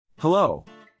Hello,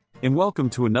 and welcome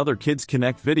to another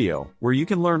KidsKonnect video, where you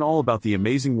can learn all about the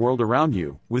amazing world around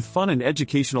you, with fun and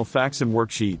educational facts and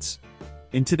worksheets.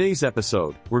 In today's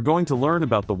episode, we're going to learn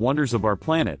about the wonders of our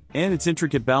planet, and its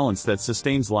intricate balance that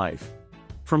sustains life.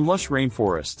 From lush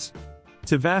rainforests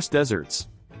to vast deserts.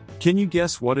 Can you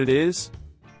guess what it is?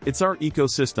 It's our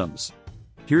ecosystems.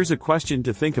 Here's a question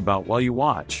to think about while you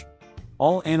watch.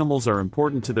 All animals are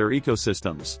important to their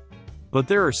ecosystems. But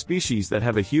there are species that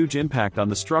have a huge impact on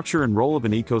the structure and role of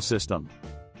an ecosystem.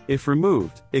 If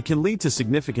removed, it can lead to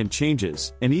significant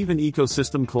changes, and even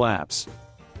ecosystem collapse.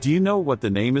 Do you know what the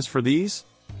name is for these?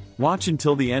 Watch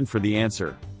until the end for the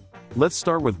answer. Let's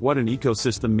start with what an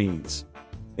ecosystem means.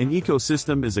 An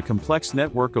ecosystem is a complex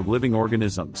network of living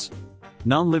organisms,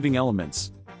 non-living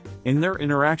elements, and their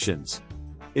interactions.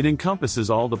 It encompasses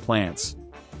all the plants,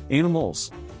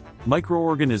 animals,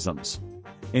 microorganisms,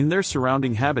 and their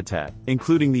surrounding habitat,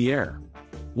 including the air,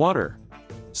 water,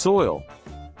 soil,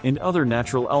 and other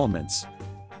natural elements.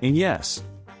 And yes,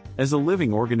 as a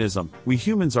living organism, we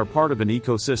humans are part of an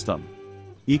ecosystem.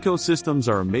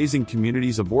 Ecosystems are amazing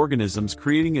communities of organisms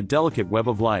creating a delicate web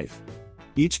of life.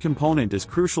 Each component is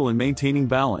crucial in maintaining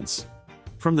balance,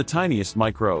 from the tiniest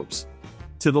microbes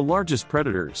to the largest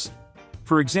predators.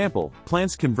 For example,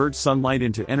 plants convert sunlight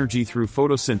into energy through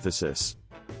photosynthesis,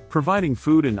 providing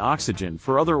food and oxygen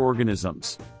for other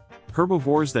organisms.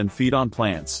 Herbivores then feed on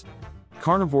plants.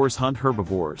 Carnivores hunt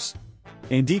herbivores.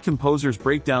 And decomposers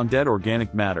break down dead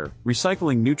organic matter,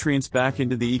 recycling nutrients back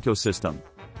into the ecosystem.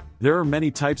 There are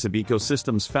many types of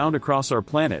ecosystems found across our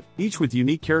planet, each with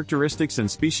unique characteristics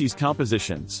and species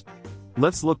compositions.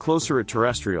 Let's look closer at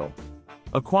terrestrial,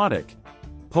 aquatic,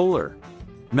 polar,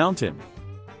 mountain,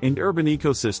 and urban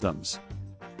ecosystems.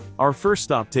 Our first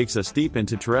stop takes us deep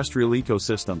into terrestrial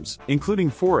ecosystems,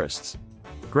 including forests,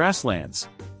 grasslands,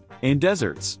 and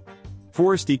deserts.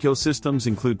 Forest ecosystems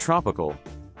include tropical,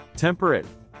 temperate,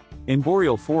 and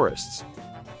boreal forests,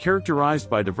 characterized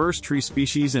by diverse tree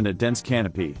species and a dense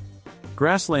canopy.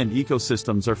 Grassland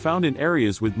ecosystems are found in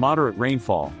areas with moderate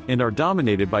rainfall, and are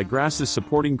dominated by grasses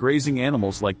supporting grazing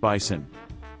animals like bison,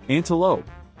 antelope,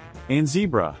 and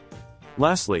zebra.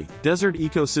 Lastly, desert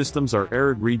ecosystems are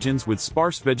arid regions with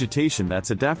sparse vegetation that's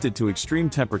adapted to extreme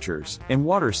temperatures and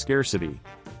water scarcity.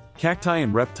 Cacti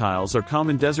and reptiles are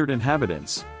common desert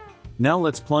inhabitants. Now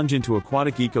let's plunge into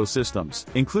aquatic ecosystems,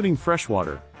 including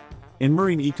freshwater and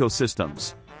marine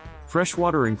ecosystems.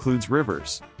 Freshwater includes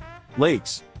rivers,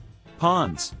 lakes,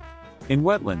 ponds, and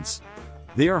wetlands.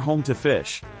 They are home to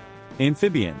fish,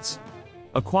 amphibians,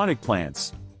 aquatic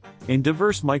plants, and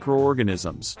diverse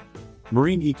microorganisms.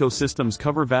 Marine ecosystems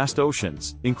cover vast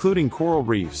oceans, including coral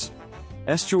reefs,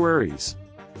 estuaries,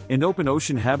 and open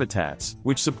ocean habitats,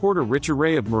 which support a rich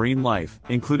array of marine life,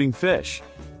 including fish,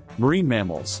 marine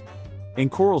mammals, and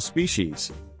coral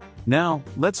species. Now,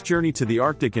 let's journey to the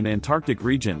Arctic and Antarctic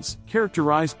regions,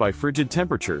 characterized by frigid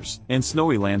temperatures and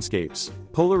snowy landscapes.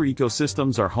 Polar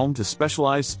ecosystems are home to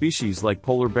specialized species like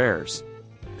polar bears,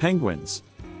 penguins,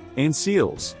 and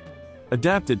seals,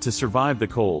 adapted to survive the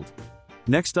cold.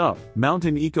 Next up,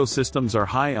 mountain ecosystems are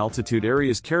high-altitude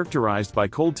areas characterized by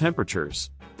cold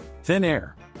temperatures, thin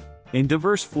air, and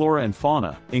diverse flora and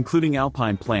fauna, including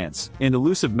alpine plants and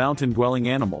elusive mountain-dwelling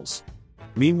animals.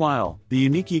 Meanwhile, the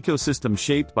unique ecosystem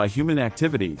shaped by human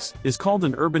activities is called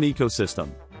an urban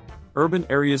ecosystem. Urban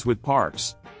areas with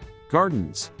parks,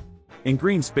 gardens, and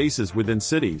green spaces within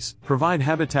cities provide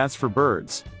habitats for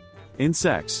birds,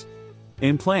 insects,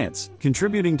 and plants,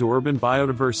 contributing to urban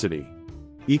biodiversity.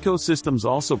 Ecosystems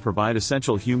also provide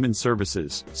essential human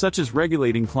services, such as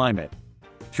regulating climate,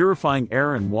 purifying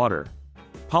air and water,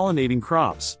 pollinating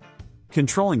crops,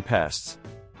 controlling pests,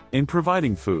 and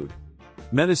providing food,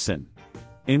 medicine,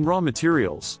 and raw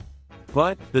materials.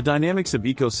 But, the dynamics of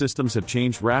ecosystems have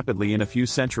changed rapidly in a few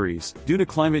centuries, due to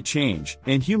climate change,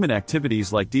 and human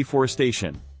activities like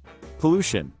deforestation,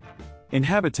 pollution, and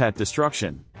habitat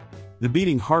destruction. The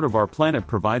beating heart of our planet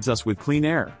provides us with clean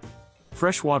air,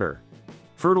 fresh water,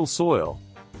 fertile soil,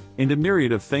 and a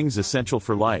myriad of things essential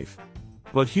for life.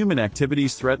 But human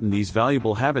activities threaten these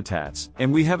valuable habitats,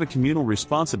 and we have a communal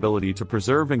responsibility to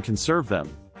preserve and conserve them.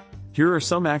 Here are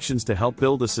some actions to help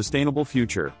build a sustainable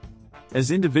future.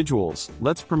 As individuals,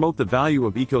 let's promote the value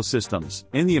of ecosystems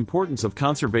and the importance of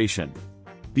conservation.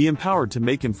 Be empowered to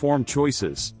make informed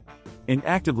choices, and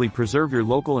actively preserve your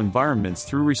local environments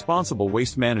through responsible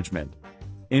waste management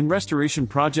and restoration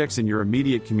projects in your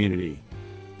immediate community.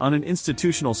 On an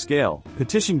institutional scale,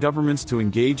 petition governments to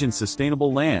engage in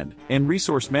sustainable land and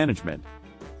resource management.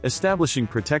 Establishing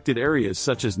protected areas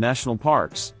such as national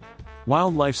parks,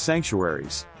 wildlife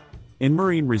sanctuaries, and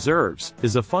marine reserves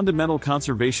is a fundamental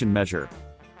conservation measure.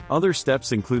 Other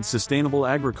steps include sustainable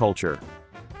agriculture,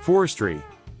 forestry,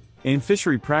 and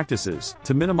fishery practices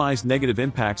to minimize negative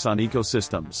impacts on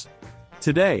ecosystems.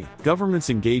 Today, governments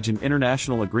engage in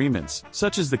international agreements,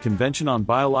 such as the Convention on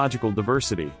Biological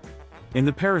Diversity and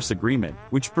the Paris Agreement,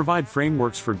 which provide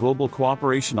frameworks for global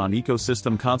cooperation on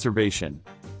ecosystem conservation.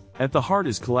 At the heart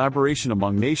is collaboration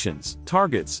among nations,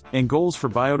 targets, and goals for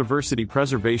biodiversity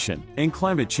preservation and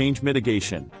climate change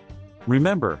mitigation.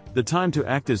 Remember, the time to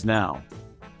act is now.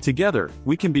 Together,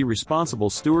 we can be responsible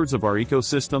stewards of our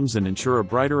ecosystems and ensure a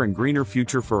brighter and greener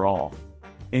future for all.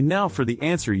 And now for the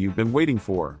answer you've been waiting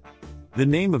for. The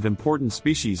name of important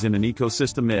species in an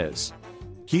ecosystem is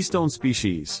keystone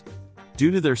species, due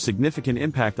to their significant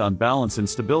impact on balance and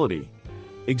stability.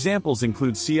 Examples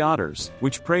include sea otters,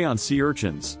 which prey on sea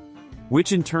urchins,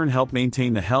 which in turn help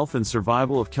maintain the health and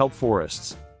survival of kelp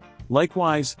forests.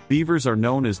 Likewise, beavers are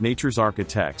known as nature's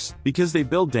architects, because they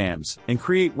build dams and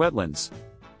create wetlands.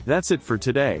 That's it for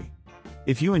today.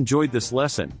 If you enjoyed this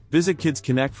lesson, visit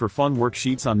KidsKonnect for fun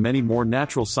worksheets on many more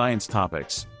natural science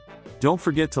topics. Don't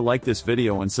forget to like this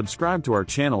video and subscribe to our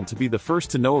channel to be the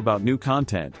first to know about new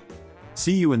content.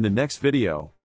 See you in the next video.